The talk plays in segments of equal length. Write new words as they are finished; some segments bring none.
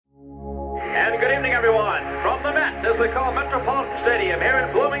And good evening, everyone. From the Met, as they call Metropolitan Stadium here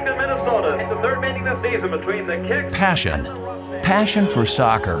in Bloomington, Minnesota, the third meeting this season between the Kicks. Passion for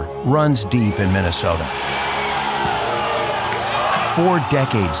soccer runs deep in Minnesota. 4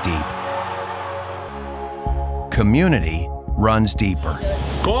 decades deep. Community runs deeper.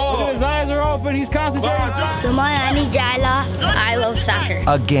 His eyes are open, he's concentrating. I love soccer.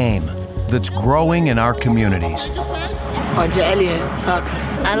 A game that's growing in our communities.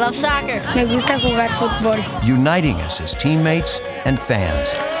 I love soccer. Me gusta jugar fútbol. Uniting us as teammates and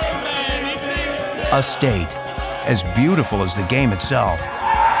fans. A state as beautiful as the game itself.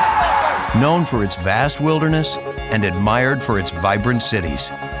 Known for its vast wilderness and admired for its vibrant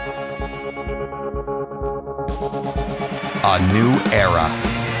cities. A new era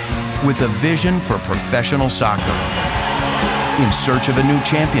with a vision for professional soccer. In search of a new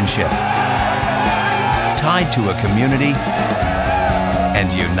championship. Tied to a community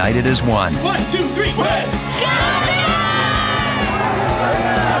and united as one. 1, 2, 3, win!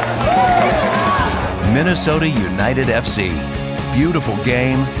 Minnesota United FC. Beautiful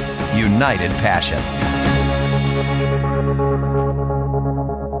game, united passion.